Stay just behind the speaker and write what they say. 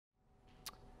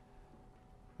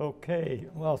Okay,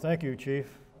 well, thank you, Chief.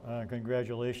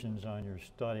 Congratulations on your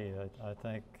study. I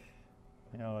think,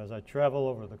 as I travel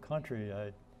over the country,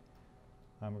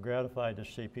 I'm gratified to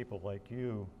see people like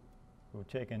you who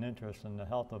take an interest in the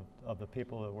health of the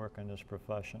people that work in this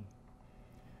profession.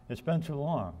 It's been too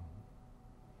long.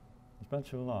 It's been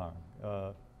too long.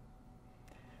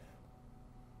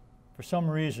 For some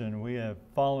reason, we have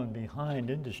fallen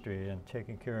behind industry in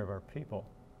taking care of our people.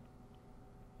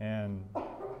 And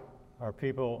our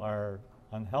people are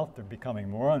unhealthy, they're becoming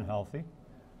more unhealthy.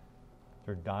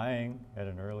 They're dying at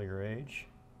an earlier age.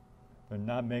 They're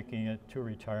not making it to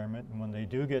retirement, and when they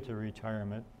do get to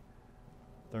retirement,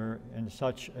 they're in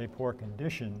such a poor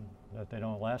condition that they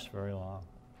don't last very long.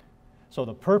 So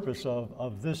the purpose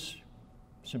of this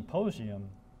symposium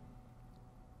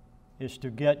is to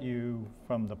get you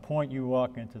from the point you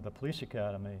walk into the police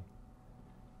academy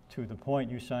to the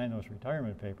point you sign those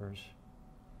retirement papers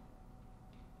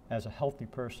as a healthy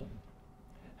person,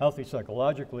 healthy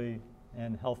psychologically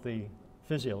and healthy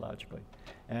physiologically.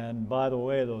 And by the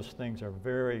way, those things are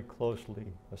very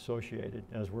closely associated,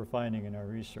 as we're finding in our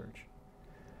research.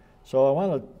 So I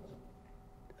want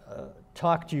to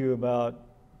talk to you about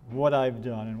what I've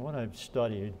done and what I've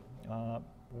studied.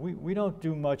 We don't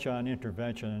do much on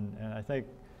intervention, and I think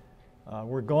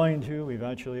we're going to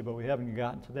eventually, but we haven't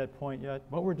gotten to that point yet.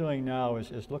 What we're doing now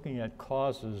is looking at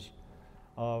causes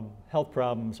of health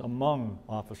problems among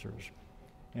officers.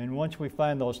 And once we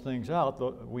find those things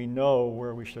out, we know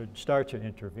where we should start to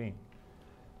intervene.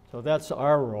 So that's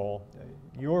our role.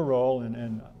 Your role,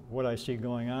 and what I see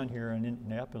going on here in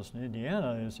Indianapolis and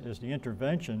Indiana, is the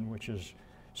intervention, which is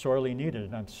sorely needed.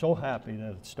 And I'm so happy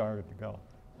that it started to go.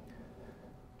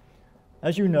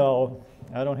 As you know,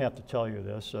 I don't have to tell you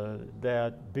this,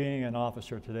 that being an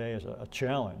officer today is a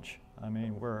challenge. I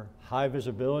mean, we're high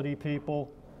visibility people.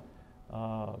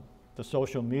 The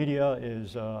social media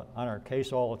is on our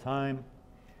case all the time.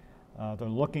 They're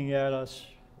looking at us.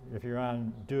 If you're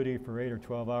on duty for 8 or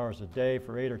 12 hours a day,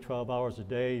 for 8 or 12 hours a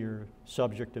day, you're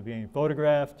subject to being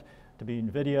photographed, to being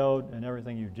videoed, and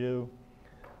everything you do.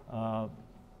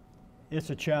 It's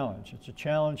a challenge. It's a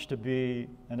challenge to be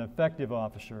an effective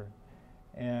officer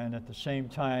and at the same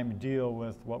time deal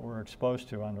with what we're exposed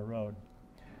to on the road.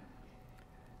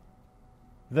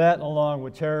 That, along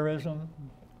with terrorism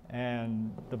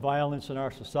and the violence in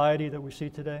our society that we see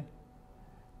today,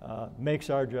 makes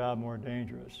our job more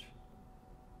dangerous.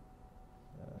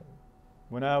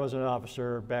 When I was an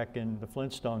officer back in the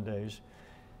Flintstone days,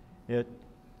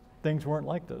 things weren't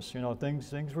like this.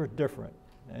 Things were different.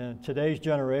 And today's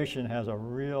generation has a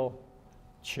real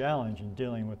challenge in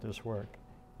dealing with this work.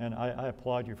 And I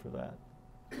applaud you for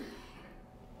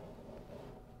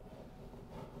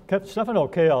that. Stefano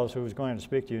Kales, who was going to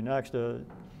speak to you next,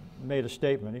 made a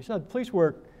statement. He said, police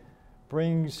work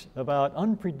brings about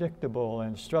unpredictable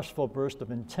and stressful bursts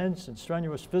of intense and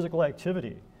strenuous physical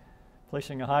activity,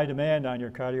 placing a high demand on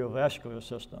your cardiovascular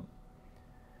system.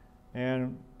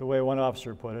 And the way one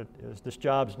officer put it is, this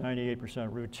job's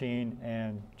 98% routine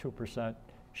and 2%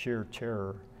 sheer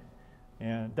terror.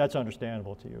 And that's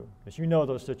understandable to you, because you know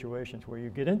those situations where you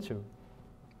get into,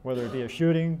 whether it be a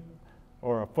shooting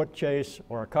or a foot chase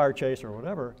or a car chase or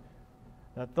whatever,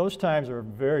 that those times are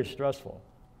very stressful.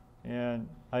 And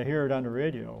I hear it on the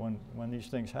radio when these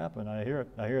things happen. I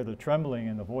hear the trembling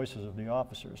in the voices of the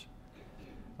officers.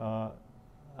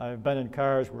 I've been in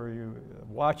cars where you're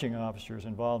watching officers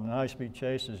involved in high-speed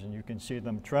chases, and you can see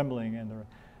them trembling and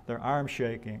their arms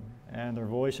shaking and their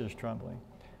voices trembling.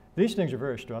 These things are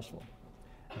very stressful.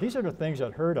 These are the things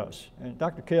that hurt us. And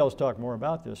Dr. Kales talked more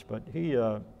about this, but he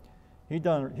has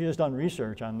done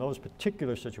research on those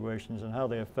particular situations and how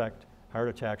they affect heart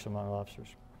attacks among officers.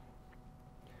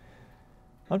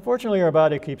 Unfortunately, our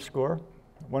body keeps score.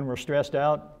 When we're stressed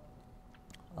out,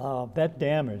 that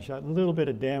damage, that little bit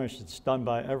of damage that's done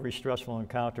by every stressful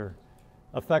encounter,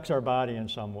 affects our body in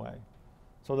some way.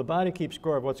 So the body keeps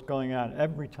score of what's going on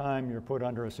every time you're put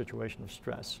under a situation of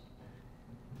stress.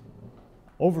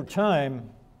 Over time,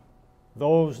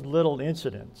 those little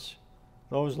incidents,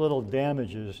 those little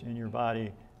damages in your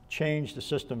body change the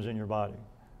systems in your body.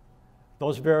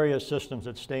 Those various systems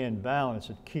that stay in balance,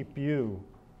 that keep you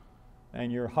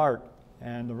and your heart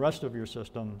and the rest of your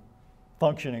system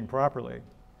functioning properly.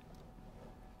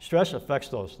 Stress affects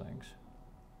those things.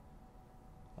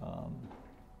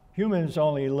 Humans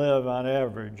only live on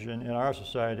average, in our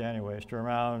society anyways, to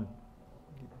around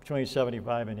between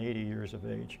 75 and 80 years of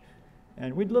age.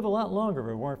 And we'd live a lot longer if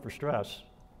it weren't for stress.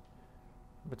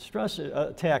 But stress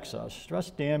attacks us. Stress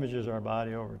damages our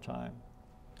body over time.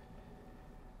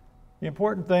 The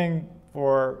important thing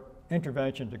for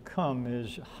intervention to come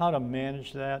is how to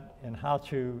manage that and how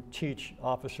to teach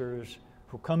officers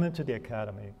who come into the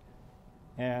academy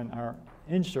and are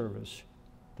in service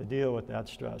to deal with that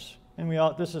stress. And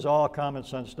this is all common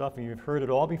sense stuff, and you've heard it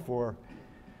all before,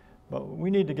 but we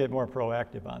need to get more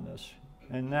proactive on this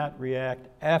and not react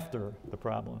after the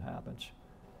problem happens.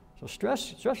 So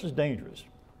stress is dangerous.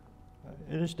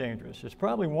 It is dangerous. It's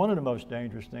probably one of the most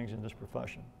dangerous things in this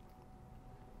profession.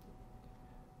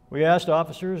 We asked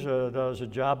officers, does a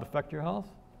job affect your health?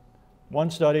 One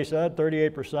study said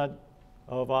 38%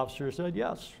 of officers said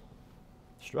yes,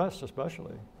 stress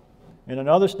especially. In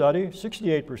another study,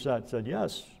 68% said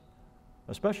yes,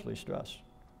 especially stress.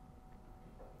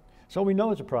 So we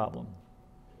know it's a problem,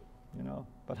 you know,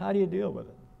 but how do you deal with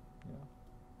it? You know,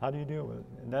 how do you deal with it?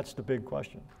 And that's the big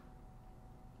question.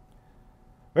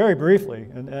 Very briefly,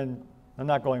 and I'm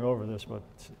not going over this, but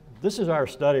this is our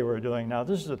study we're doing now.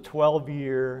 This is a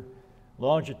 12-year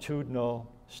longitudinal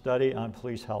study on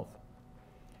police health.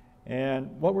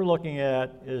 And what we're looking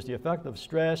at is the effect of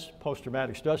stress,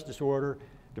 post-traumatic stress disorder,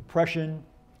 depression,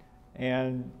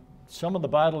 and some of the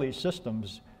bodily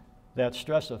systems that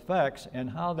stress affects and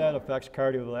how that affects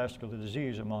cardiovascular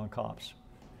disease among cops.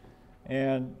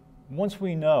 And once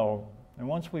we know, and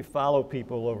once we follow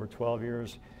people over 12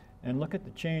 years and look at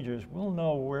the changes, we'll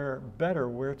know where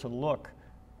to look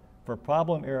for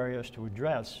problem areas to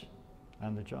address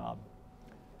on the job.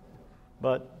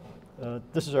 But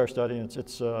this is our study, and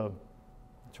it's too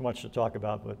much to talk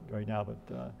about right now, but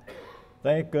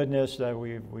thank goodness that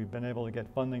we've been able to get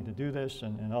funding to do this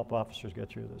and help officers get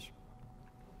through this.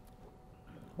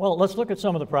 Well, let's look at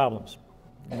some of the problems.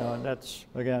 You know, and that's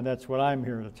what I'm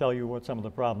here to tell you, what some of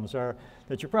the problems are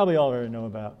that you probably already know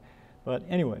about. But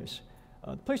anyways,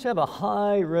 police have a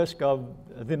high risk of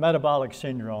the metabolic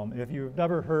syndrome. If you've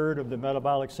never heard of the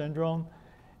metabolic syndrome,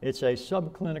 it's a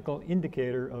subclinical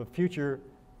indicator of future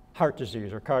heart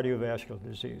disease or cardiovascular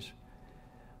disease.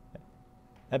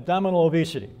 Abdominal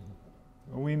obesity.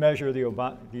 We measure the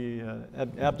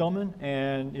abdomen,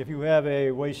 and if you have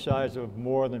a waist size of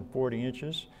more than 40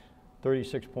 inches,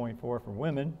 36.4 for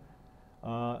women,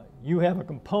 you have a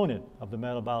component of the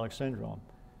metabolic syndrome.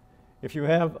 If you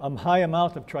have a high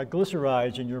amount of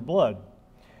triglycerides in your blood,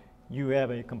 you have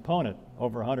a component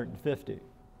over 150.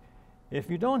 If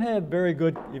you don't have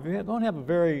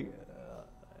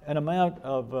an amount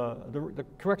of the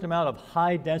correct amount of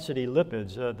high density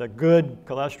lipids, the good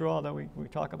cholesterol that we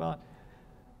talk about,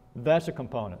 that's a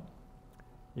component.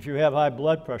 If you have high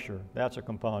blood pressure, that's a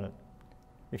component.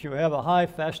 If you have a high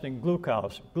fasting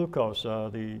glucose,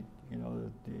 the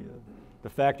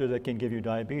factor that can give you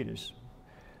diabetes,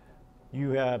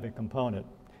 you have a component.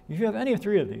 If you have any of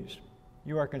three of these,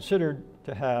 you are considered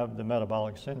to have the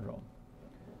metabolic syndrome.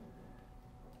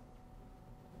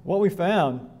 What we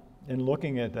found in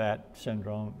looking at that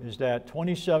syndrome is that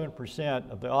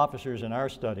 27% of the officers in our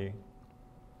study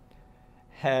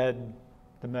had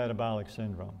the metabolic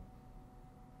syndrome,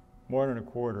 more than a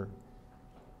quarter.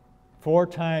 4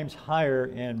 times higher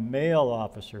in male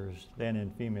officers than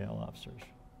in female officers.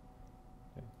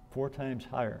 Okay. 4 times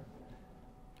higher.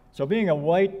 So being a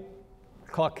white,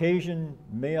 Caucasian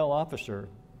male officer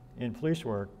in police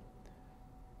work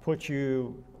puts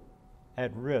you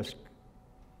at risk,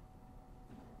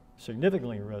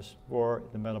 significantly at risk for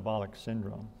the metabolic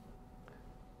syndrome.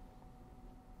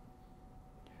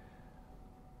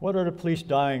 What are the police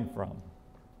dying from?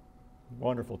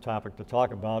 Wonderful topic to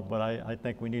talk about, but I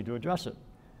think we need to address it.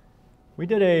 We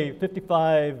did a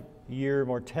 55-year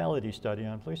mortality study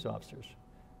on police officers.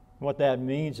 What that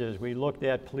means is we looked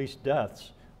at police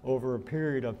deaths over a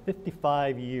period of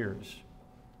 55 years.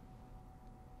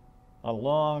 A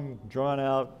long,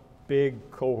 drawn-out,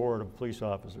 big cohort of police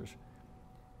officers.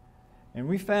 And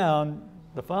we found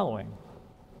the following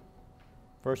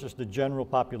versus the general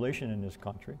population in this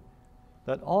country,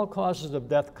 that all causes of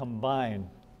death combined,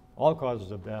 all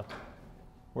causes of death,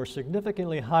 were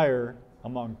significantly higher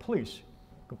among police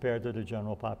compared to the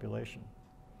general population.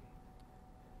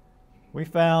 We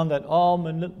found that all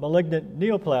malignant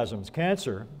neoplasms,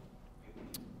 cancer,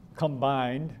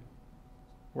 combined,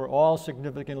 were all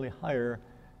significantly higher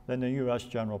than the U.S.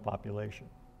 general population.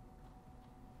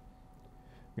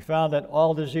 We found that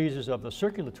all diseases of the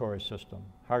circulatory system,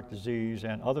 heart disease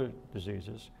and other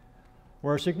diseases,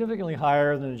 were significantly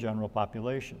higher than the general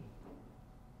population.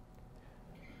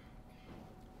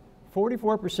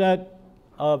 44%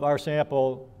 of our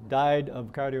sample died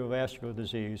of cardiovascular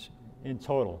disease in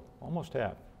total, almost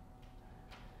half.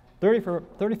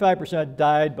 35%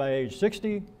 died by age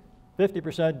 60,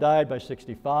 50% died by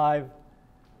 65,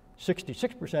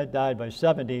 66% died by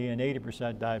 70, and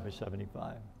 80% died by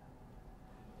 75.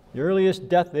 The earliest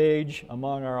death age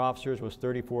among our officers was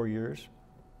 34 years,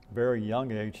 very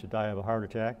young age to die of a heart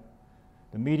attack.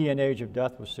 The median age of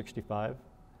death was 65.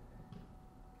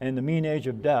 And the mean age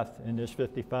of death in this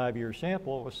 55-year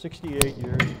sample was 68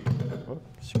 years,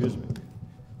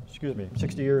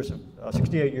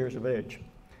 68 years of age.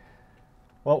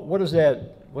 Well, what does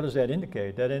that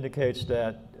indicate? That indicates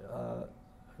that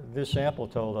this sample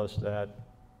told us that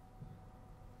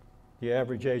the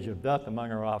average age of death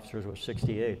among our officers was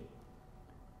 68.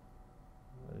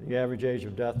 The average age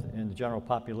of death in the general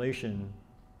population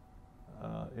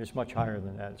is much higher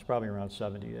than that. It's probably around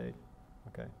 78.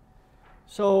 Okay.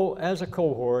 So as a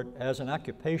cohort, as an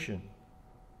occupation,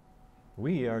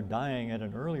 we are dying at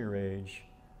an earlier age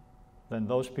than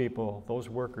those people, those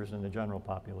workers in the general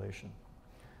population.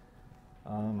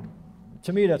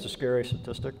 To me, that's a scary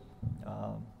statistic,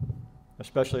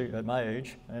 especially at my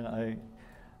age. And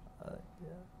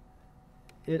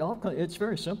it's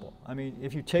very simple. I mean,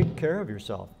 if you take care of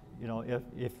yourself, you know,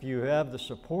 if you have the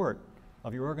support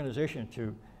of your organization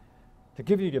to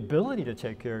give you the ability to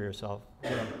take care of yourself,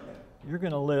 you know, you're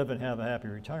going to live and have a happy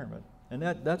retirement. And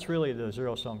that's really the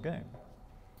zero-sum game.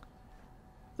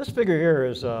 This figure here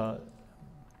is a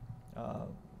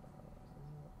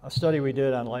study we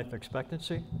did on life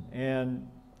expectancy. And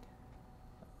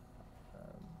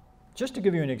just to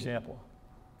give you an example,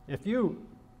 if you,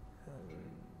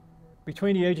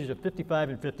 between the ages of 55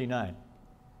 and 59,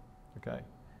 okay,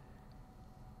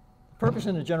 the person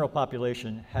in the general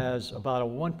population has about a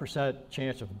 1%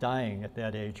 chance of dying at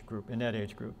that age group, in that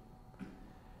age group.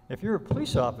 If you're a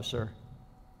police officer,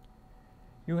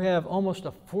 you have almost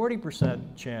a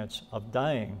 40% chance of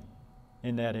dying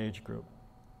in that age group.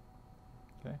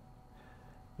 Okay?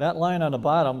 That line on the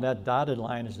bottom, that dotted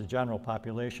line, is the general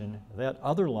population. That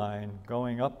other line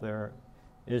going up there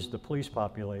is the police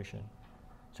population.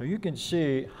 So you can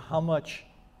see how much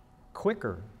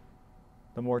quicker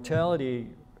the mortality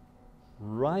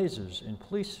rises in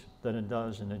police than it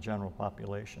does in the general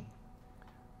population.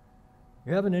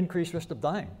 You have an increased risk of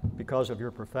dying because of your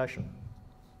profession.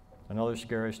 Another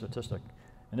scary statistic.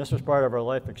 And this was part of our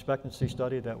life expectancy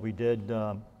study that we did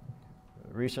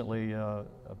recently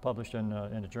published in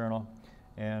a journal.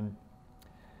 And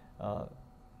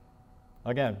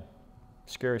again,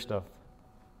 scary stuff.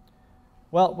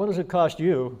 Well, what does it cost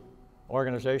you,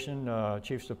 organization,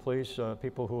 chiefs of police,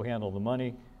 people who handle the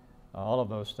money, all of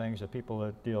those things, the people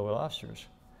that deal with officers?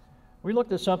 We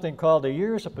looked at something called the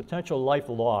years of potential life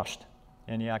lost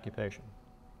in the occupation.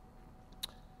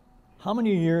 How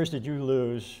many years did you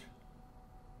lose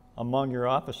among your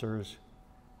officers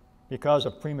because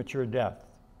of premature death?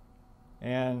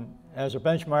 And as a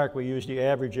benchmark, we use the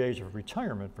average age of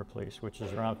retirement for police, which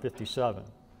is around 57.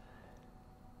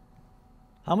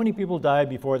 How many people died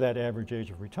before that average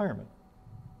age of retirement?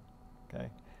 Okay.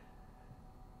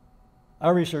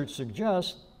 Our research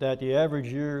suggests that the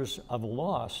average years of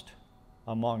lost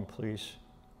among police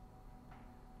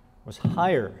was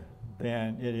higher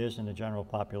than it is in the general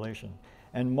population.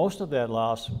 And most of that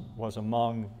loss was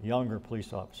among younger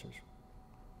police officers.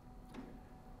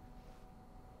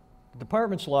 The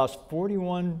department's lost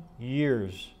 41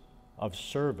 years of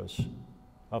service,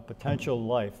 of potential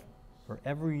life, for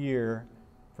every year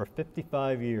for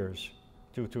 55 years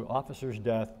due to officers'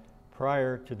 death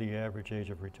prior to the average age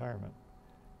of retirement.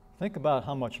 Think about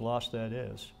how much loss that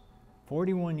is.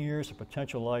 41 years of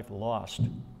potential life lost.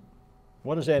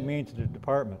 What does that mean to the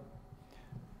department?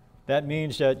 That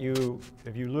means that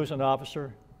if you lose an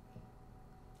officer,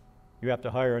 you have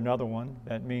to hire another one.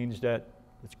 That means that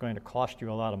it's going to cost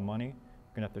you a lot of money.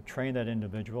 You're going to have to train that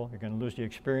individual. You're going to lose the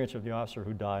experience of the officer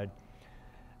who died.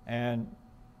 And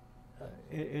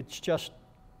it's just,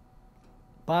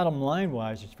 bottom line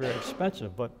wise, it's very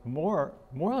expensive, but more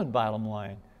than bottom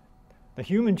line, the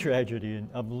human tragedy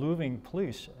of losing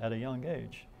police at a young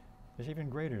age is even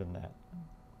greater than that.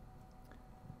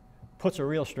 Puts a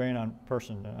real strain on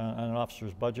an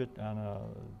officer's budget, on a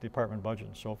department budget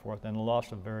and so forth, and the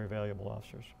loss of very valuable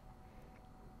officers.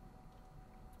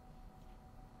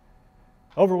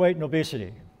 Overweight and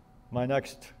obesity, my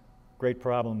next great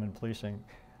problem in policing.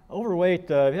 Overweight,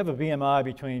 if you have a BMI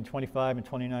between 25 and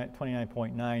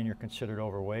 29.9, you're considered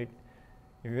overweight.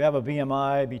 If you have a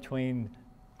BMI between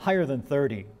higher than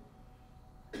 30,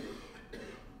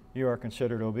 you are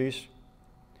considered obese.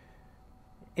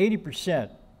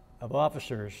 80% of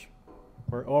officers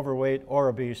were overweight or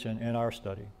obese in our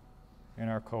study, in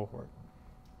our cohort.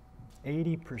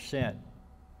 80%.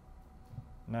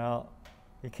 Now,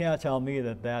 you can't tell me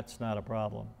that that's not a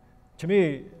problem. To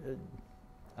me,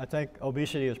 I think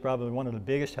obesity is probably one of the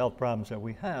biggest health problems that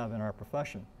we have in our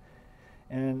profession.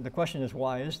 And the question is,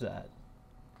 why is that?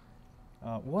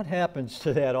 what happens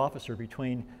to that officer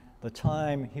between the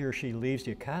time he or she leaves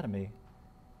the academy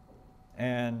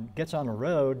and gets on the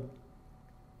road,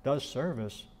 does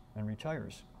service, and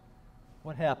retires?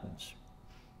 What happens?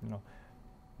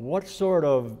 What sort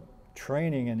of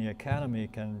training in the academy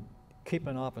can keep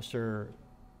an officer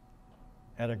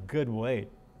at a good weight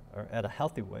or at a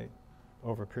healthy weight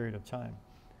over a period of time?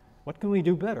 What can we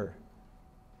do better?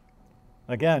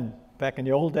 Again, back in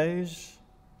the old days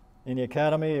in the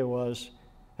academy, it was,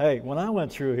 hey, when I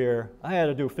went through here, I had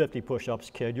to do 50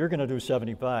 push-ups, kid. You're going to do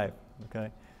 75,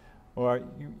 okay? Or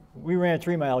we ran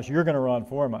 3 miles, you're going to run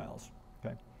 4 miles,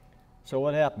 okay? So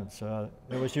what happens?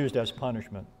 It was used as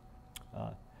punishment.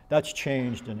 That's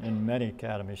changed in many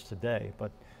academies today,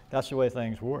 but that's the way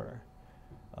things were.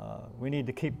 We need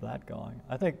to keep that going.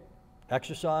 I think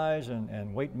exercise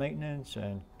and weight maintenance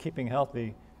and keeping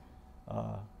healthy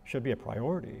should be a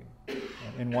priority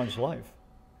in one's life.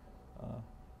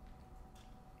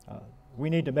 We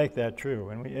need to make that true,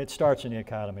 and it starts in the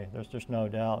academy. There's just no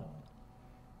doubt.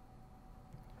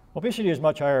 Obesity is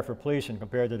much higher for police and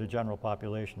compared to the general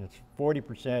population. It's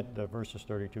 40% versus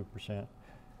 32%.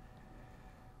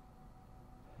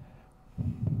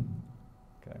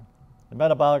 Okay. The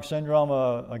metabolic syndrome,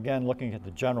 again, looking at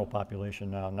the general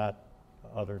population now, not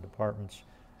other departments.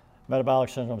 Metabolic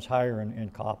syndrome is higher in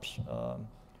cops.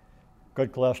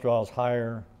 Good cholesterol is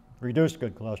higher. Reduced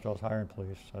good cholesterol is higher in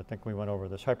police. I think we went over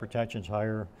this. Hypertension is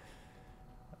higher.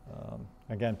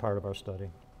 Again, part of our study.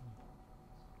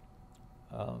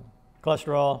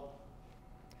 Cholesterol,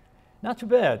 not too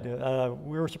bad.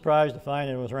 We were surprised to find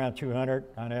it was around 200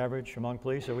 on average among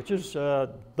police, which is the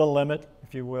limit,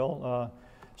 if you will.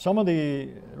 Some of the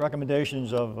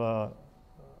recommendations of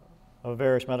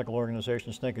various medical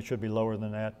organizations think it should be lower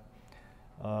than that.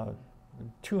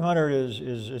 200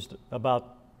 is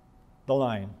about the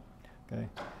line. Okay.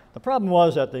 The problem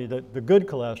was that the good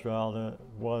cholesterol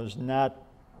was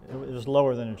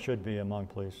lower than it should be among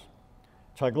police.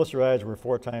 Triglycerides were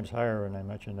 4 times higher, and I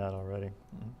mentioned that already.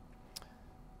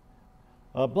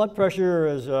 Blood pressure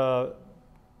is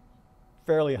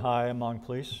fairly high among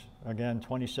police. Again,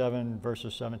 27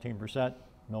 versus 17%.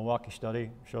 Milwaukee study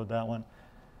showed that one.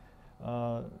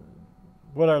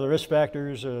 What are the risk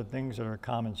factors? Things that are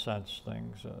common sense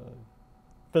things.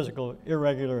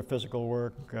 Irregular physical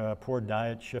work, poor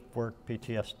diet, shift work,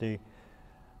 PTSD.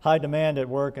 High demand at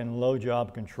work and low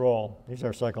job control. These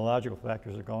are psychological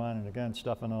factors that go on. And again,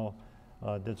 Stefano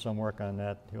did some work on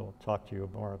that. He'll talk to you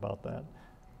more about that.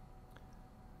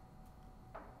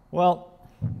 Well,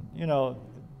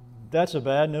 that's the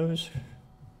bad news.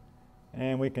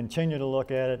 And we continue to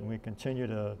look at it and we continue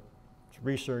to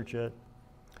research it.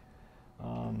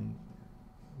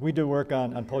 We do work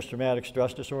on post-traumatic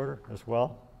stress disorder as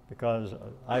well, because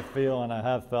I feel and I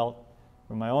have felt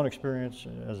from my own experience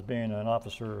as being an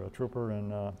officer, a trooper,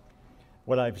 and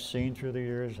what I've seen through the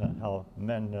years, and how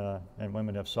men and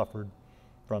women have suffered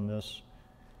from this,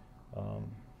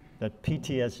 that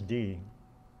PTSD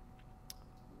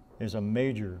is a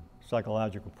major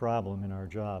psychological problem in our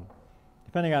job.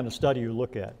 Depending on the study you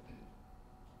look at,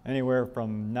 anywhere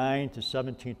from 9 to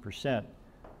 17%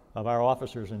 of our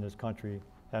officers in this country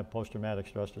have post-traumatic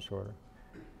stress disorder.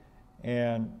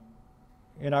 And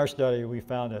in our study, we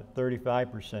found that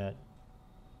 35%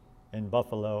 in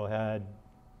Buffalo had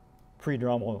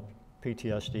prodromal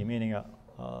PTSD, meaning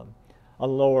a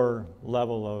lower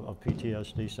level of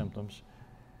PTSD symptoms.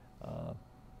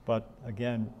 But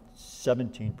again,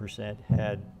 17%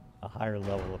 had a higher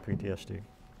level of PTSD.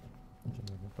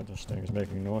 But this thing is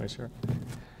making noise here.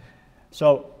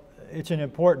 So it's an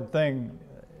important thing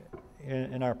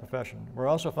in our profession. We're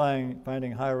also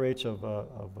finding high rates of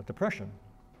depression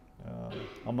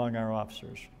among our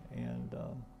officers, and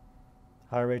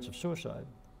high rates of suicide.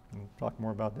 We'll talk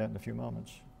more about that in a few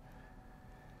moments.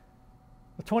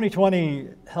 The 2020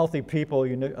 Healthy People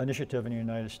Initiative in the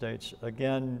United States,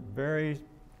 again, very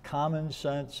common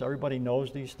sense. Everybody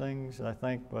knows these things, I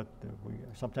think, but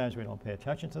sometimes we don't pay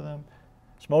attention to them.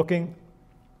 Smoking,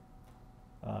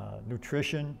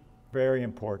 nutrition, very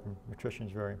important. Nutrition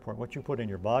is very important. What you put in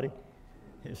your body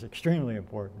is extremely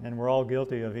important, and we're all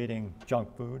guilty of eating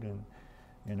junk food, and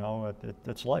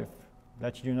it's life.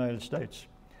 That's the United States.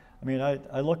 I mean,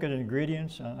 I look at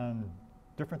ingredients on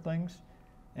different things,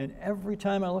 and every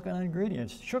time I look at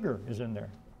ingredients, sugar is in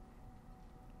there.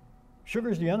 Sugar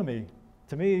is the enemy.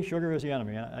 To me, sugar is the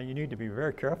enemy. You need to be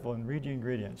very careful and read the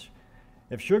ingredients.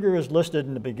 If sugar is listed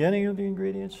in the beginning of the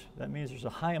ingredients, that means there's a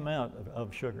high amount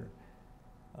of sugar.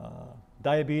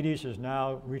 Diabetes is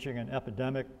now reaching an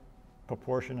epidemic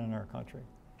proportion in our country.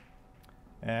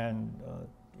 And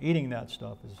eating that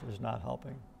stuff is not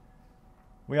helping.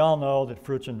 We all know that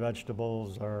fruits and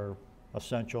vegetables are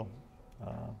essential.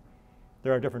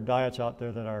 There are different diets out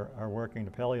there that are working.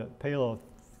 The I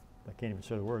can't even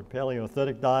say the word,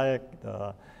 paleothetic diet.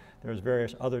 There's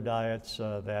various other diets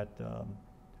that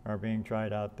are being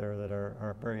tried out there that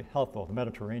are very helpful. The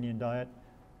Mediterranean diet,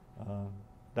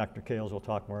 Dr. Kales will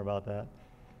talk more about that.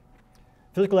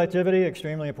 Physical activity,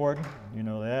 extremely important. You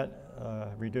know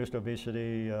that. Reduced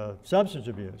obesity, substance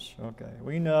abuse. Okay,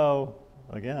 we know,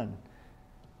 again,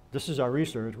 this is our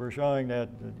research. We're showing that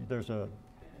there's a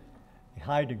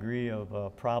high degree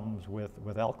of problems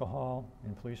with alcohol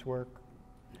in police work.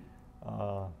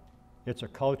 It's a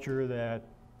culture that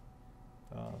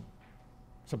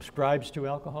subscribes to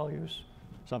alcohol use,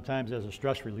 sometimes as a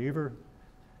stress reliever,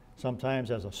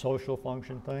 sometimes as a social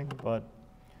function thing, but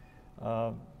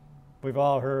we've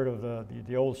all heard of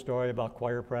the old story about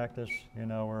choir practice, you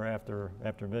know, where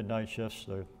after midnight shifts,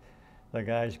 the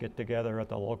guys get together at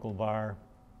the local bar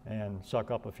and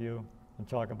suck up a few and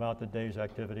talk about the day's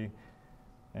activity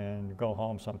and go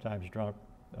home sometimes drunk.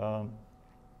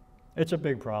 It's a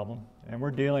big problem, and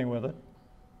we're dealing with it.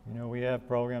 You know, we have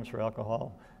programs for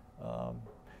alcohol.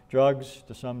 Drugs,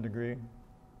 to some degree,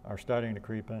 are starting to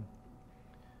creep in.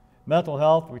 Mental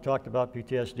health, we talked about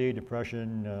PTSD,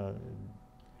 depression,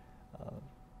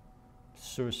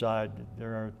 suicide.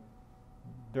 There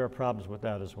are problems with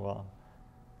that as well.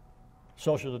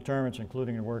 Social determinants,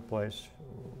 including the workplace.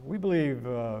 We believe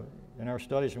in our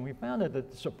studies, and we found that the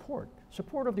support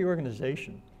of the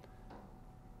organization,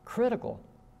 critical.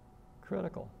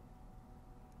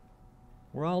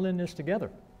 We're all in this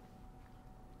together.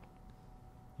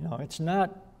 You know, it's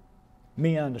not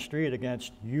me on the street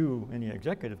against you in the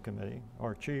executive committee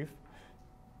or chief.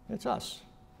 It's us.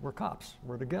 We're cops.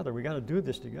 We're together. We got to do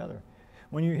this together.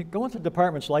 When you go into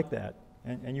departments like that,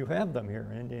 and you have them here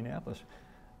in Indianapolis,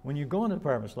 when you go into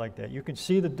departments like that, you can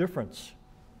see the difference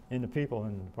in the people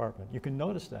in the department. You can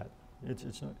notice that.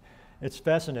 It's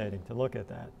fascinating to look at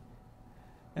that.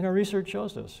 And our research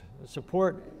shows this.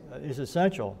 Support is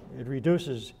essential. It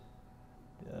reduces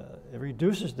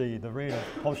the rate of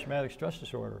post-traumatic stress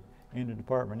disorder in the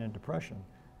department and depression,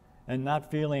 and not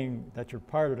feeling that you're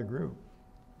part of the group.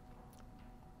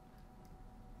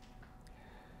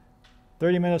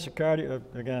 30 minutes of cardio,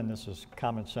 again, this is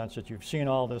common sense that you've seen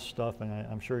all this stuff, and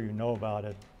I'm sure you know about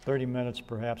it. 30 minutes,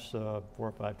 perhaps 4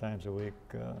 or 5 times a week.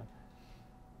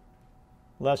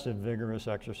 Less than vigorous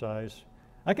exercise.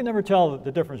 I can never tell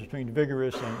the difference between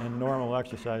vigorous and normal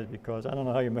exercise because I don't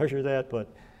know how you measure that, but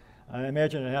I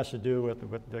imagine it has to do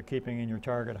with the keeping in your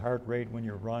target heart rate when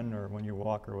you run or when you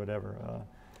walk or whatever.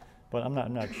 But I'm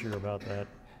not sure about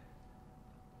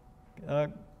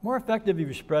that. More effective if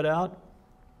you spread out.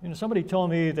 You know, somebody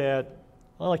told me that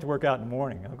I like to work out in the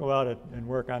morning. I'll go out and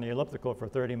work on the elliptical for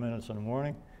 30 minutes in the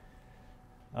morning.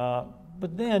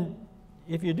 But then,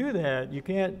 if you do that, you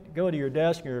can't go to your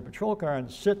desk or your patrol car and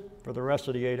sit for the rest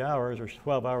of the 8 hours or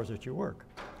 12 hours that you work.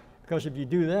 Because if you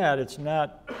do that, it's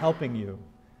not helping you.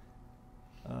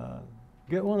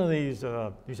 Get one of these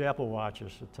Apple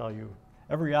Watches that tell you,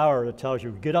 every hour it tells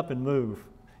you, get up and move,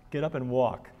 get up and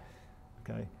walk,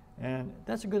 okay? And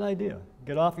that's a good idea.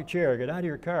 Get off your chair, get out of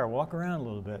your car, walk around a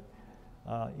little bit.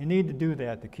 You need to do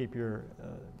that to keep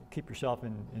yourself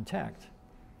intact.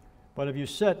 But if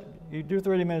you do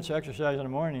 30 minutes of exercise in the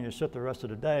morning, you sit the rest of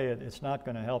the day, it's not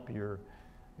going to help your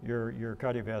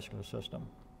cardiovascular system.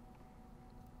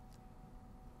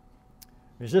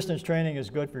 Resistance training is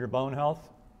good for your bone health.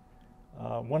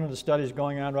 One of the studies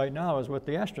going on right now is with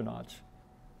the astronauts.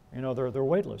 You know, they're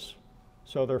weightless.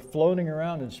 So they're floating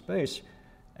around in space,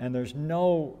 and there's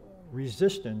no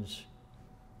resistance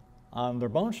on their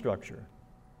bone structure.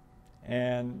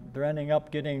 And they're ending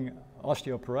up getting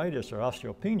osteoporosis or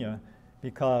osteopenia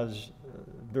because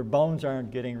their bones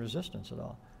aren't getting resistance at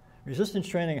all. Resistance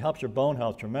training helps your bone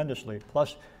health tremendously,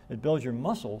 plus it builds your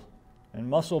muscle, and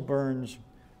muscle burns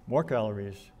more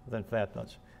calories than fat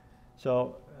does.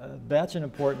 So that's an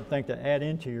important thing to add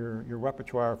into your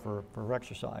repertoire for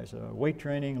exercise. Weight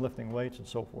training, lifting weights, and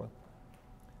so forth.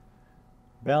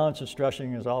 Balance and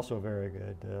stretching is also very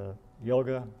good.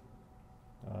 Yoga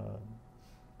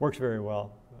works very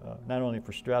well, not only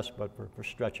for stress, but for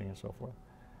stretching and so forth.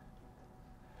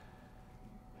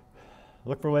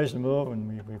 Look for ways to move,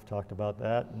 and we've talked about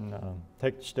that. And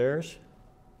take the stairs.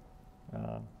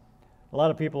 A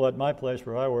lot of people at my place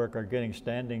where I work are getting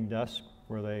standing desks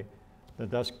where the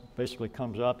desk basically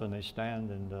comes up and they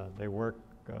stand and they work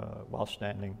while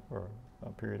standing for a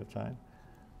period of time.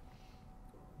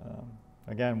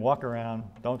 Again, walk around.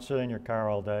 Don't sit in your car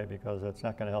all day because that's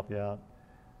not going to help you out.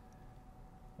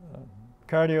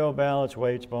 Cardio, balance,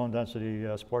 weights, bone density,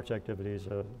 sports activities.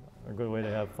 a good way to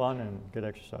have fun and get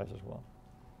exercise as well.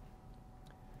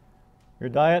 Your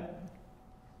diet,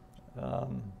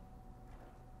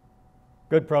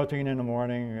 good protein in the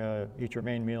morning, eat your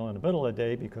main meal in the middle of the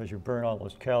day because you burn all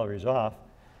those calories off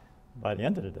by the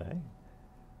end of the day.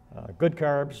 Good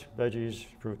carbs, veggies,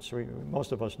 fruits.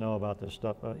 Most of us know about this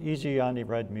stuff. Easy on the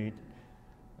red meat.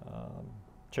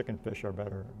 Chicken, fish are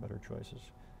better choices.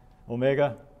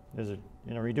 Omega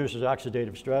reduces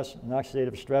oxidative stress, and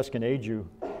oxidative stress can age you.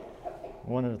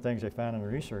 One of the things they found in the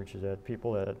research is that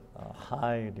people at a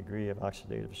high degree of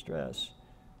oxidative stress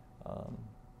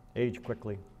age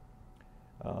quickly.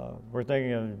 We're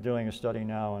thinking of doing a study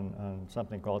now on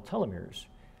something called telomeres.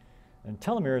 And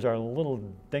telomeres are little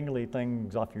dingly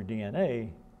things off your DNA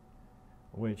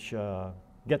which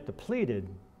get depleted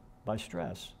by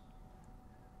stress.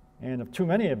 And if too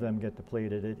many of them get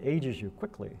depleted, it ages you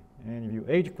quickly. And if you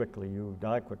age quickly, you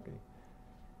die quickly.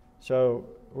 So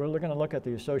we're going to look at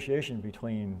the association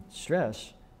between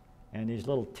stress and these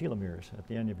little telomeres at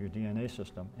the end of your DNA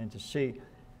system, and to see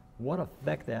what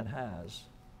effect that has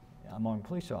among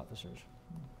police officers.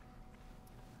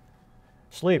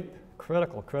 Sleep,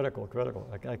 critical.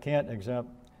 I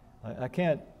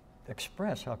can't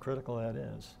express how critical that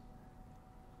is.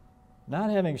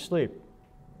 Not having sleep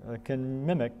can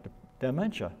mimic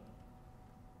dementia.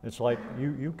 It's like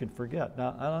you can forget.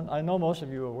 Now, I know most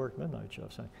of you have worked midnight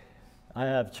shifts. I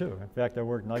have too. In fact, I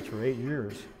worked nights for 8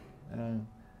 years, and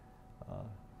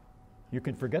you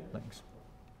can forget things,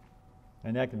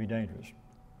 and that can be dangerous.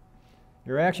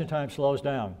 Your reaction time slows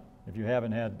down if you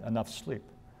haven't had enough sleep.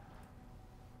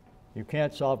 You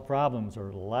can't solve problems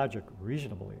or logic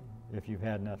reasonably if you've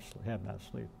had enough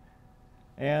sleep.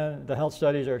 And the health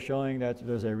studies are showing that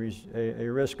there's a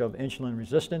risk of insulin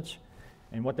resistance,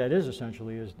 and what that is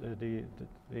essentially is the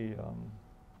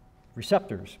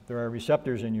receptors. There are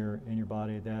receptors in your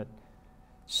body that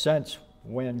sense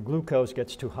when glucose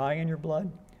gets too high in your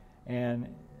blood, and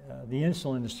the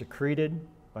insulin is secreted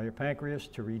by your pancreas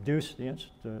to reduce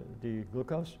the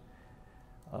glucose.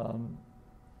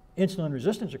 Insulin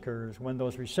resistance occurs when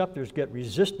those receptors get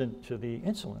resistant to the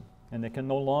insulin, and they can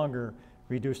no longer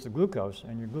reduce the glucose,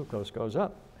 and your glucose goes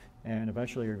up, and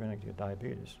eventually you're going to get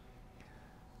diabetes.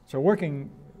 So working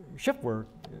shift work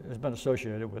has been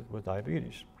associated with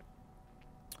diabetes.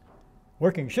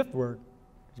 Working shift work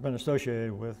has been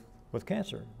associated with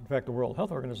cancer. In fact, the World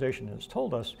Health Organization has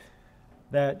told us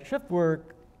that shift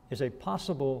work is a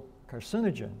possible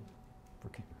carcinogen,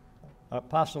 a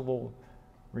possible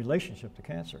relationship to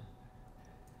cancer.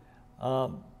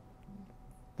 The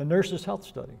Nurses' Health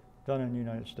Study done in the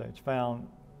United States found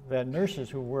that nurses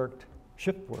who worked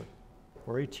shift work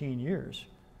for 18 years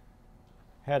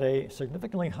had a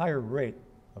significantly higher rate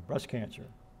of breast cancer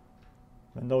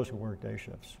than those who worked day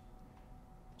shifts.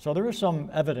 So there is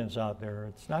some evidence out there.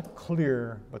 It's not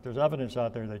clear, but there's evidence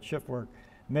out there that shift work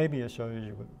may be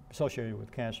associated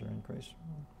with cancer increase.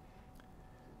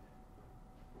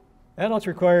 Adults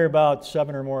require about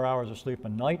 7 or more hours of sleep a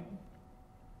night.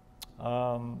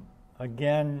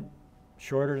 Again,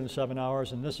 shorter than 7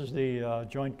 hours, and this is the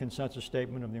joint consensus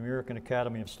statement of the American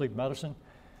Academy of Sleep Medicine.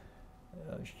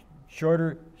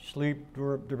 Shorter sleep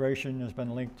duration has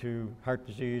been linked to heart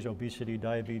disease, obesity,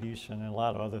 diabetes, and a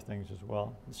lot of other things as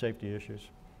well, and safety issues.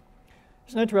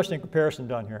 There's an interesting comparison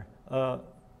done here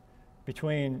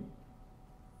between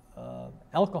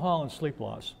alcohol and sleep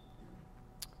loss.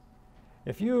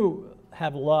 If you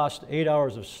have lost 8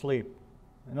 hours of sleep,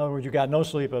 in other words, you got no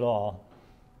sleep at all,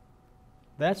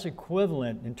 that's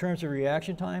equivalent, in terms of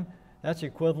reaction time, that's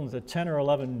equivalent to 10 or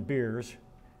 11 beers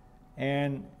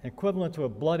and equivalent to a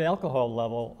blood alcohol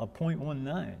level of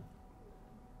 0.19.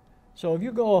 So if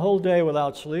you go a whole day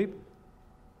without sleep,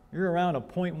 you're around a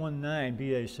 0.19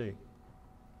 BAC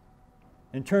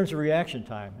in terms of reaction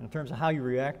time, in terms of how you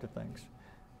react to things.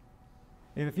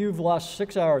 If you've lost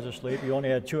 6 hours of sleep, you only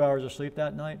had 2 hours of sleep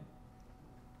that night,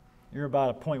 you're about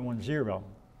a 0.10.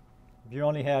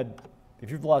 If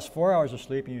you've lost 4 hours of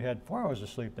sleep and you had 4 hours of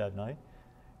sleep that night,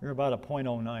 you're about a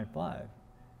 0.095.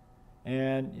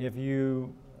 And if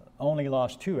you only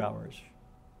lost 2 hours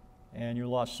and you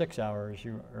lost 6 hours,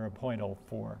 you are a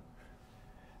 0.04.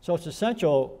 So it's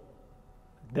essential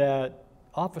that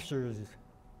officers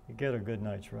get a good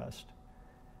night's rest.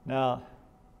 Now,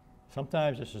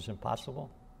 sometimes this is impossible.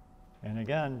 And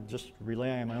again, just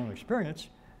relying on my own experience,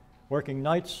 working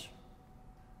nights,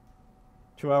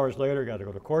 2 hours later, got to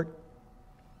go to court,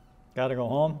 got to go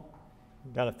home,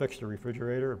 got to fix the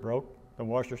refrigerator, it broke, the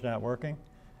washer's not working,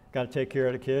 got to take care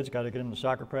of the kids, got to get them to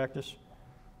soccer practice,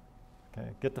 okay,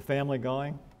 get the family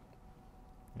going,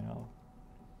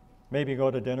 maybe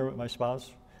go to dinner with my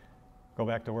spouse, go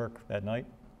back to work that night.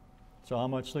 So how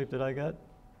much sleep did I get?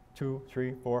 2,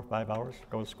 3, 4, 5 hours,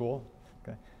 go to school.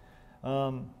 Okay.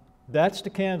 That's the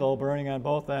candle burning on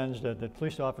both ends that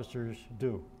police officers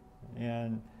do.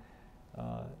 And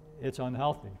it's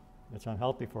unhealthy. It's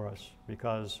unhealthy for us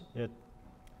because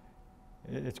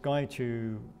it's going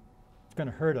to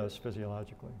hurt us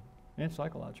physiologically and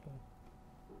psychologically.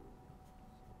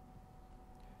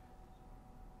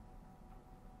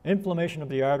 Inflammation of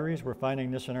the arteries, we're finding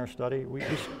this in our study.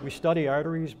 We study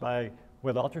arteries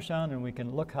with ultrasound, and we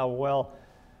can look how well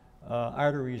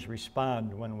arteries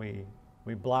respond when we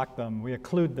block them. We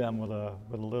occlude them with a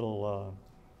little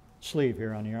sleeve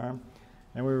here on the arm.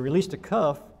 And we release the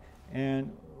cuff,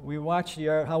 and we watch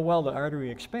how well the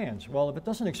artery expands. Well, if it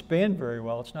doesn't expand very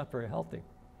well, it's not very healthy.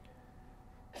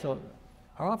 So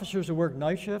our officers who work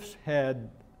night shifts had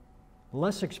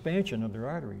less expansion of their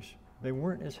arteries. They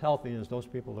weren't as healthy as those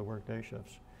people that work day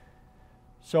shifts.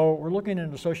 So we're looking at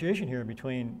an association here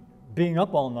between being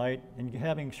up all night and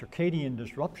having circadian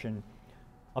disruption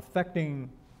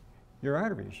affecting your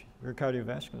arteries, your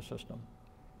cardiovascular system.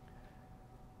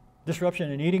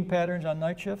 Disruption in eating patterns on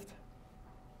night shift.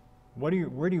 Where do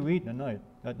you eat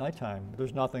at nighttime?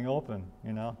 There's nothing open,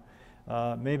 you know.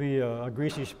 Maybe a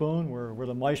greasy spoon where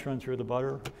the mice run through the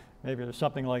butter. Maybe there's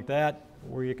something like that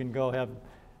where you can go have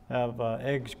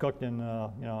eggs cooked in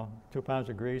 2 pounds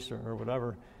of grease or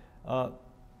whatever.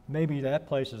 Maybe that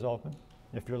place is open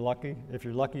if you're lucky. If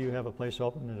you're lucky, you have a place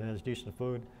open that has decent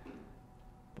food.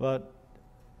 But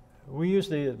we use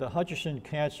the Hutchinson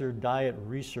Cancer Diet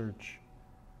Research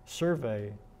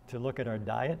Survey to look at our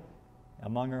diet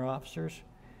among our officers.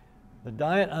 The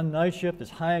diet on night shift is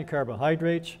high in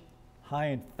carbohydrates, high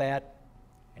in fat,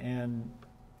 and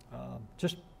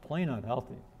just plain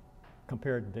unhealthy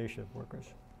compared to day shift workers.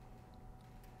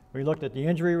 We looked at the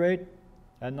injury rate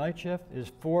at night shift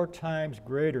is 4 times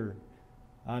greater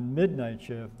on midnight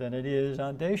shift than it is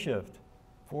on day shift.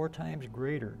 4 times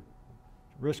greater.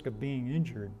 Risk of being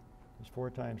injured is 4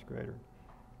 times greater.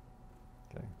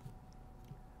 Okay.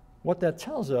 What that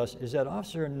tells us is that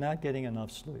officers are not getting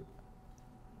enough sleep.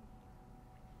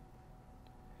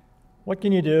 What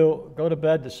can you do? Go to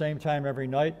bed the same time every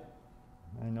night.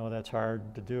 I know that's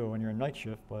hard to do when you're in night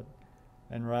shift,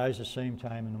 and rise the same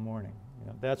time in the morning. You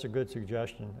know, that's a good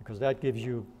suggestion because that gives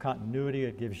you continuity,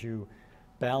 it gives you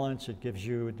balance, it gives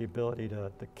you the ability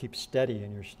to keep steady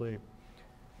in your sleep.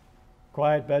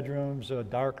 Quiet bedrooms,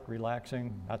 dark,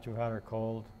 relaxing, not too hot or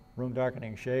cold. Room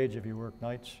darkening shades if you work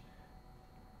nights.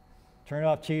 Turn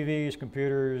off TVs,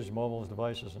 computers, mobile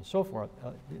devices, and so forth.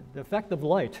 The effect of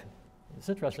light, it's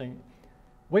interesting,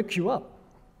 wakes you up.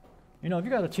 You know, if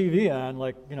you got a TV on,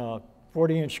 like, you know, a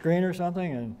 40-inch screen or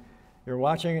something, and you're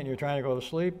watching it and you're trying to go to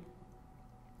sleep,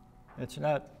 it's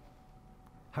not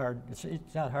hard. It's going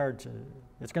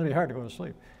to be hard to go to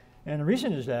sleep. And the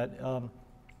reason is that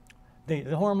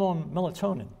the hormone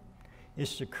melatonin is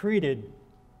secreted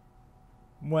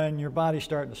when your body's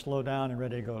starting to slow down and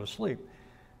ready to go to sleep.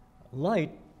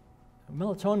 Light,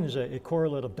 melatonin is a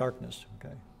correlate of darkness,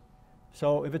 okay?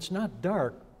 So if it's not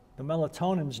dark, the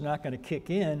melatonin's not going to kick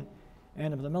in,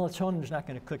 and if the melatonin's not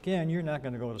going to kick in, you're not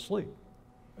going to go to sleep,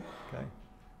 okay?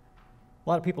 A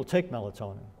lot of people take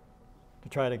melatonin to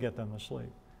try to get them to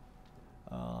sleep.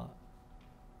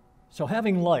 So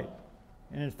having light,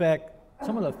 and in fact,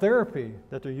 some of the therapy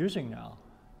that they're using now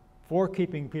for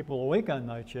keeping people awake on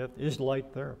night shift is light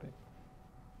therapy.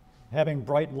 Having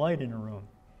bright light in a room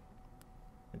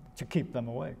to keep them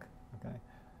awake, okay?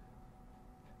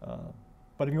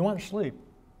 But if you want to sleep,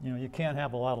 you know, you can't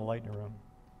have a lot of light in a room.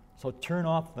 So turn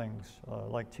off things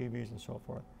like TVs and so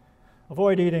forth.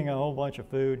 Avoid eating a whole bunch of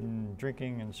food and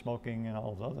drinking and smoking and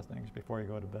all those other things before you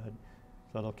go to bed.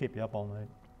 So it'll keep you up all night.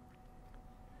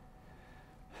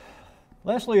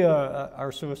 Lastly,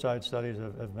 our suicide studies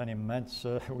have been immense.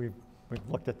 We've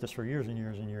looked at this for years and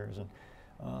years and years, and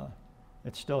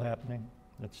it's still happening.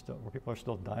 It's still, where people are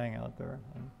still dying out there,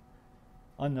 and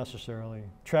unnecessarily,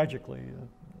 tragically.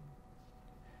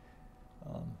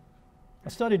 A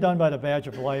study done by the Badge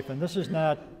of Life, and this is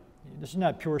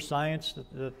not pure science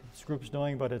that this group's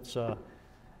doing, but it's an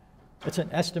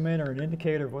estimate or an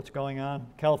indicator of what's going on.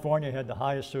 California had the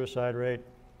highest suicide rate.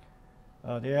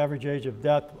 The average age of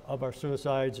death of our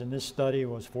suicides in this study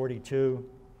was 42.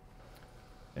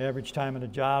 Average time on the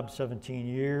job, 17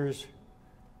 years.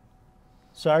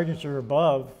 Sergeants are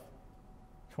above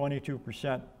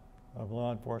 22% of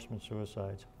law enforcement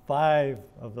suicides. 5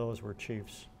 of those were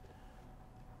chiefs.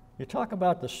 You talk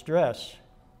about the stress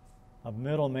of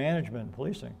middle management in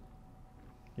policing.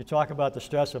 You talk about the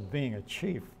stress of being a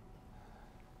chief.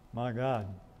 My God,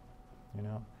 you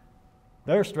know.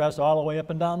 They're stressed all the way up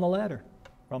and down the ladder,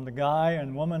 from the guy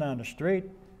and woman on the street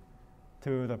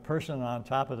to the person on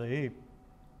top of the heap,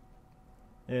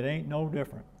 it ain't no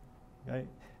different. Okay?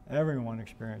 Everyone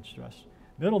experiences stress.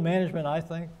 Middle management, I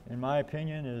think, in my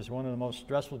opinion, is one of the most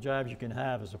stressful jobs you can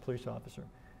have as a police officer.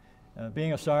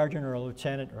 Being a sergeant or a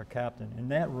lieutenant or a captain, in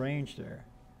that range there,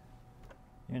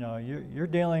 you know, you're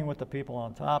dealing with the people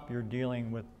on top, you're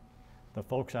dealing with the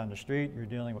folks on the street, you're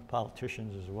dealing with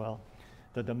politicians as well.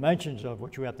 The dimensions of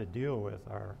what you have to deal with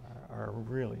are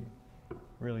really,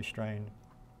 really strained.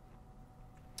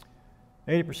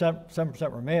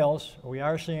 7% were males. We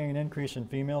are seeing an increase in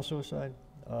female suicide.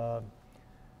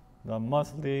 The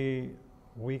monthly,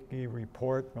 weekly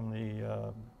report from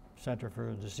the Center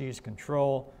for Disease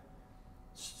Control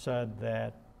said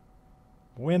that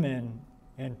women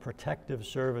in protective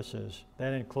services,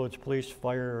 that includes police,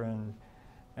 fire, and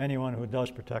anyone who does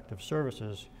protective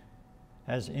services,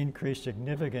 has increased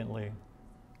significantly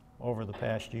over the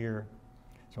past year.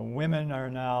 So women are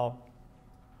now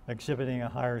exhibiting a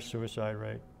higher suicide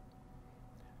rate.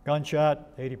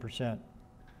 Gunshot, 80%.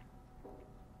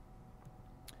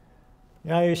 The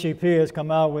IACP has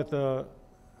come out with the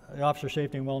Officer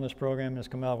Safety and Wellness Program has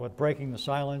come out with Breaking the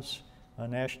Silence, a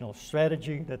national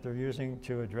strategy that they're using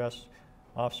to address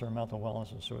officer mental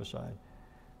wellness and suicide.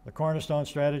 The cornerstone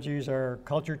strategies are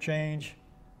culture change,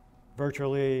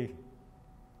 virtually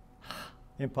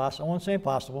impossible, I won't say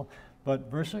impossible,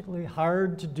 but virtually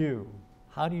hard to do.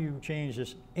 How do you change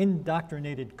this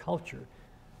indoctrinated culture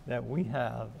that we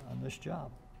have on this job?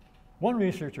 One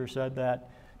researcher said that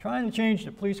trying to change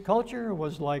the police culture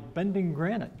was like bending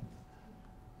granite.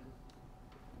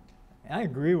 I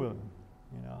agree with him,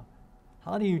 you know.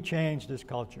 How do you change this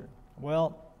culture?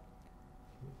 Well,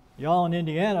 y'all in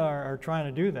Indiana are trying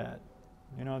to do that.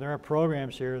 You know, there are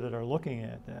programs here that are looking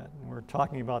at that. And we were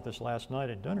talking about this last night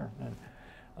at dinner.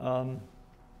 And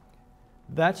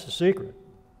that's the secret.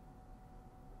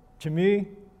 To me,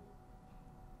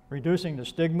 reducing the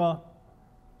stigma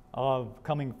of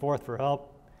coming forth for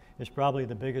help is probably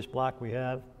the biggest block we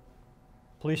have.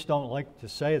 Police don't like to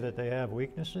say that they have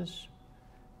weaknesses.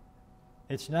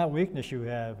 It's not weakness you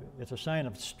have, it's a sign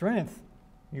of strength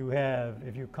you have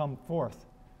if you come forth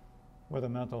with a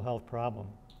mental health problem.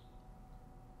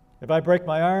 If I break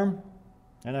my arm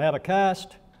and I have a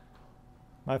cast,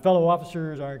 my fellow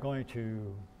officers aren't going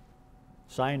to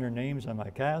sign their names on my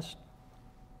cast.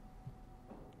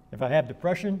 If I have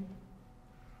depression,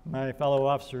 my fellow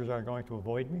officers are going to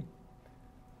avoid me.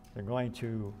 They're going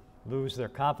to lose their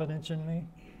confidence in me.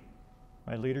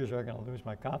 My leaders are going to lose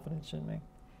my confidence in me.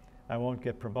 I won't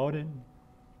get promoted.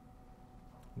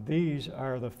 These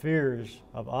are the fears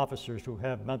of officers who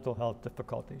have mental health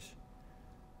difficulties.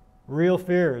 Real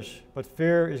fears, but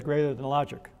fear is greater than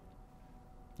logic.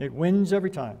 It wins every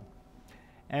time.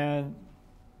 And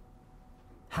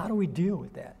how do we deal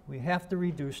with that? We have to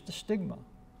reduce the stigma.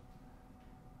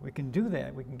 We can do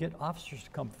that. We can get officers to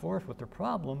come forth with their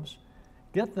problems,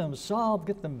 get them solved,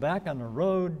 get them back on the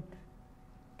road,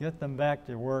 get them back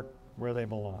to work where they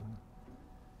belong.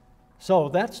 So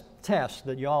that's the task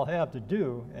that you all have to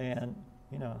do, and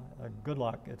you know, good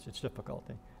luck. It's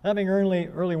difficulty. Having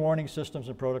early warning systems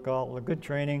and protocol, a good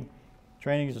training.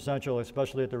 Training is essential,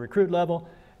 especially at the recruit level,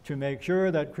 to make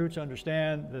sure that recruits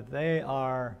understand that they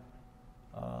are,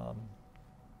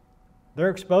 their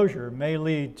exposure may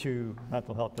lead to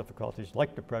mental health difficulties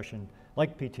like depression,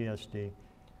 like PTSD.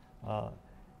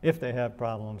 If they have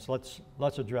problems, let's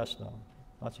address them.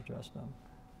 Let's address them.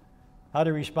 How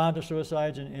to respond to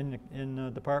suicides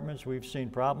in departments, we've seen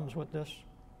problems with this.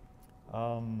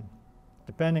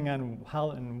 Depending on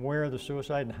how and where the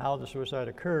suicide and how the suicide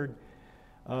occurred,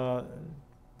 a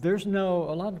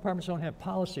lot of departments don't have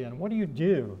policy on what do you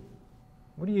do?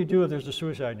 What do you do if there's a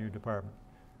suicide in your department?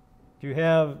 Do you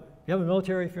have a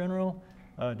military funeral?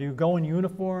 Do you go in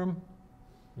uniform?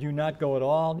 Do you not go at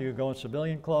all? Do you go in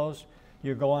civilian clothes? Do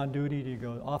you go on duty? Do you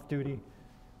go off duty?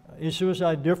 Is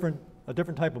suicide a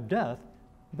different type of death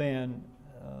than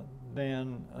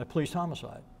a police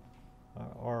homicide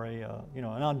or an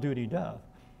on-duty death?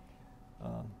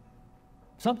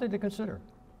 Something to consider.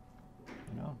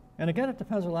 You know, and again, it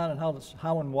depends a lot on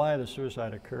how and why the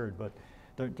suicide occurred. But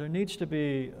there needs to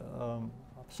be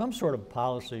some sort of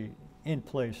policy in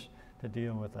place to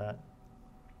deal with that.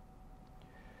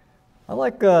 I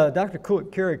like Dr.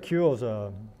 Kerry Kuehl's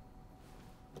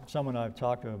someone I've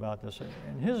talked to about this,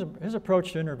 and his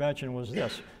approach to intervention was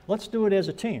this: let's do it as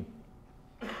a team.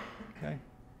 Okay?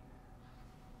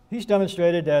 He's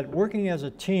demonstrated that working as a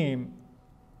team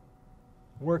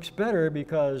works better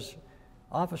because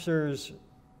officers,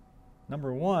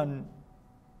 number one,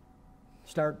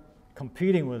 start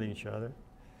competing with each other.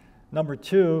 Number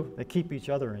two, they keep each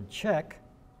other in check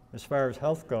as far as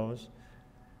health goes.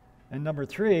 And number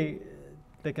three,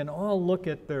 they can all look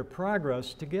at their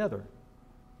progress together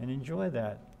and enjoy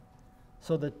that.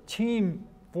 So the team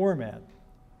format,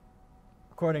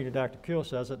 according to Dr. Kuehl,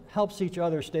 says it helps each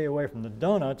other stay away from the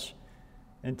donuts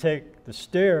and take the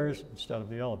stairs instead of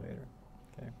the elevator.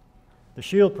 Okay? The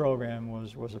SHIELD program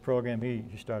was a program he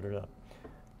started up.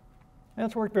 And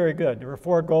it's worked very good. There were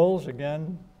 4 goals,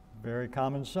 again, very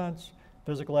common sense.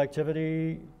 Physical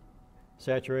activity,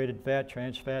 saturated fat,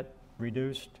 trans fat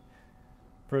reduced,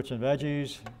 fruits and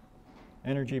veggies,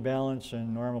 energy balance,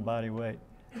 and normal body weight.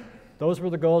 Those were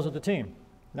the goals of the team.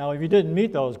 Now, if you didn't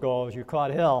meet those goals, you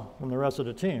caught hell from the rest of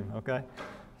the team, okay?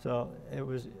 So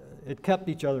it kept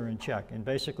each other in check, and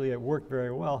basically it worked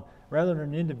very well. Rather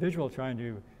than an individual trying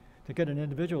to get an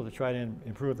individual to try to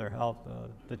improve their health,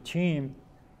 the team,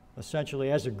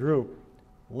 essentially as a group,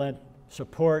 lent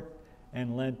support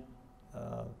and lent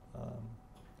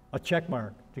a check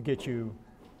mark to get you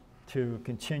to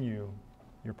continue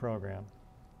your program.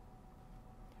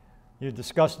 You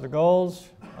discussed the goals.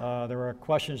 There were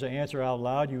questions to answer out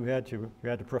loud. You had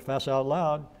to profess out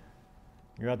loud.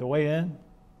 You had to weigh in,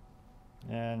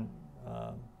 and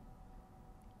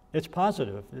it's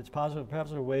positive. It's positive,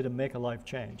 perhaps a way to make a life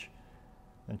change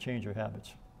and change your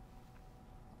habits.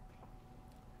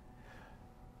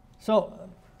 So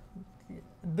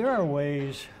there are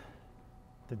ways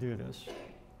to do this.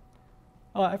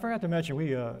 Oh, I forgot to mention,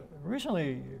 we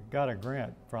recently got a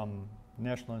grant from the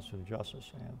National Institute of Justice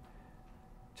and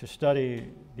to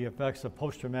study the effects of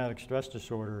post-traumatic stress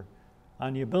disorder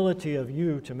on the ability of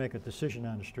you to make a decision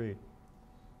on the street.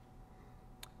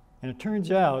 And it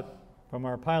turns out from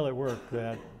our pilot work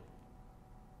that,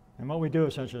 and what we do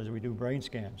essentially is we do brain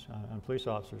scans on police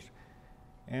officers.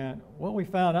 And what we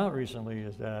found out recently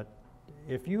is that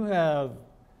if you have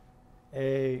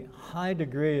a high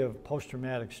degree of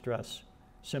post-traumatic stress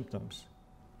symptoms,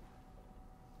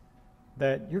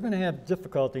 that you're going to have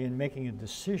difficulty in making a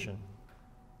decision.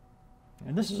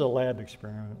 And this is a lab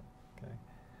experiment, okay?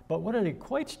 But what it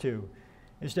equates to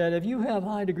is that if you have a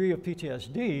high degree of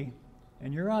PTSD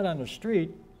and you're out on the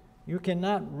street, you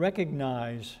cannot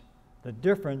recognize the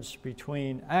difference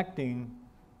between acting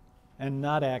and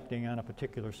not acting on a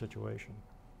particular situation.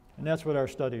 And that's what our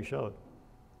study showed.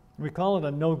 We call it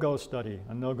a no-go study,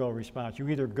 a no-go response. You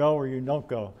either go or you don't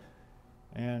go.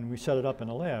 And we set it up in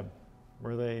a lab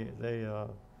where they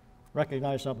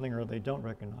recognize something or they don't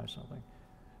recognize something.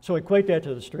 So equate that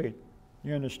to the street.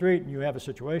 You're in the street and you have a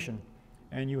situation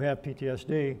and you have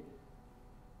PTSD.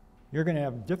 You're going to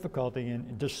have difficulty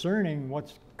in discerning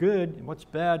what's good, what's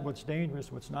bad, what's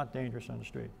dangerous, what's not dangerous on the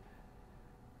street.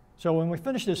 So when we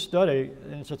finish this study,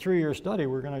 and it's a 3-year study,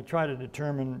 we're going to try to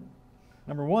determine,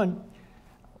 number one,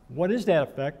 what is that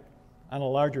effect on a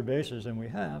larger basis than we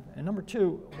have? And number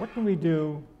two, what can we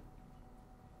do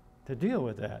to deal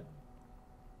with that?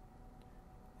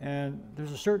 And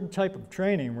there's a certain type of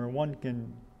training where one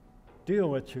can deal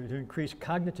with to increase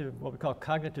cognitive, what we call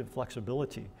cognitive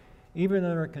flexibility, even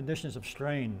under conditions of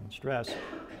strain and stress,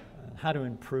 how to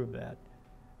improve that.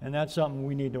 And that's something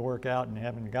we need to work out and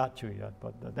haven't got to yet,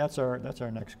 but that's our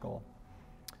next goal.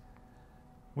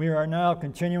 We are now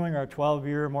continuing our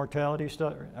 12-year mortality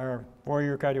study, our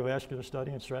 4-year cardiovascular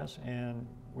study in stress, and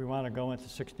we want to go into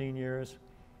 16 years.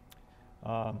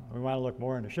 We want to look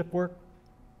more into shift work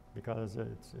because it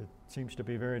seems to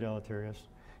be very deleterious.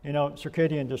 You know,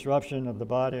 circadian disruption of the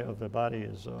body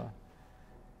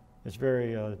is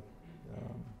very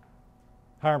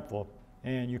harmful.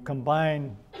 And you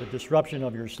combine the disruption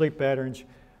of your sleep patterns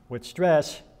with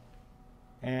stress,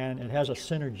 and it has a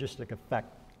synergistic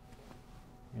effect.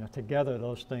 You know, together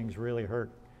those things really hurt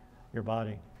your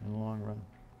body in the long run.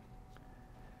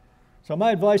 So my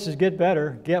advice is get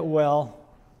better, get well,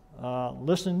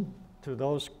 listen to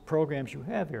those programs you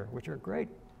have here, which are great.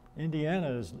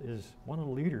 Indiana is one of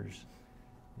the leaders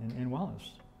in wellness,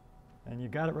 and you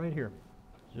got it right here.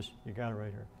 You got it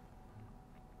right here.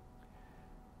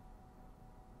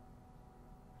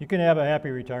 You can have a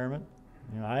happy retirement.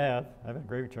 You know, I've had a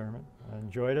great retirement. I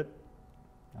enjoyed it.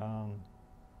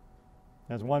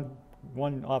 As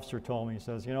one officer told me, he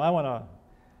says, you know, I want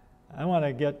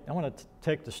to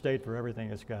take the state for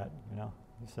everything it's got. You know,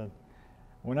 he said,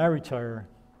 when I retire,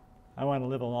 I want to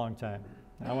live a long time.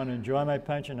 I want to enjoy my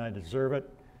pension. I deserve it.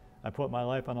 I put my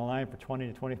life on the line for 20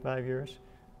 to 25 years.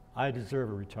 I deserve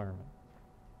a retirement,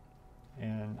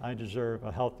 and I deserve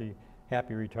a healthy,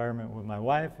 happy retirement with my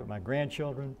wife, with my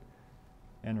grandchildren,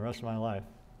 and the rest of my life.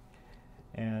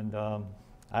 And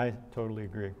I totally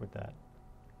agree with that.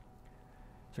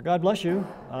 So God bless you.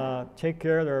 Take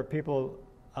care. There are people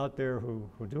out there who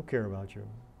do care about you,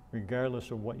 regardless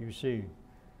of what you see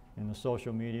in the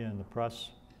social media and the press.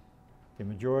 the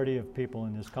majority of people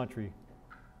in this country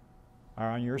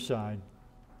are on your side.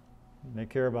 They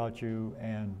care about you,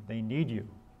 and they need you.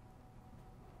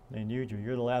 They need you.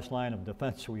 You're the last line of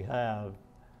defense we have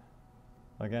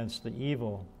against the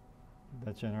evil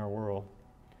that's in our world.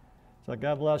 So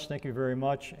God bless. Thank you very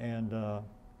much, and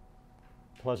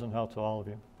pleasant health to all of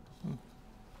you.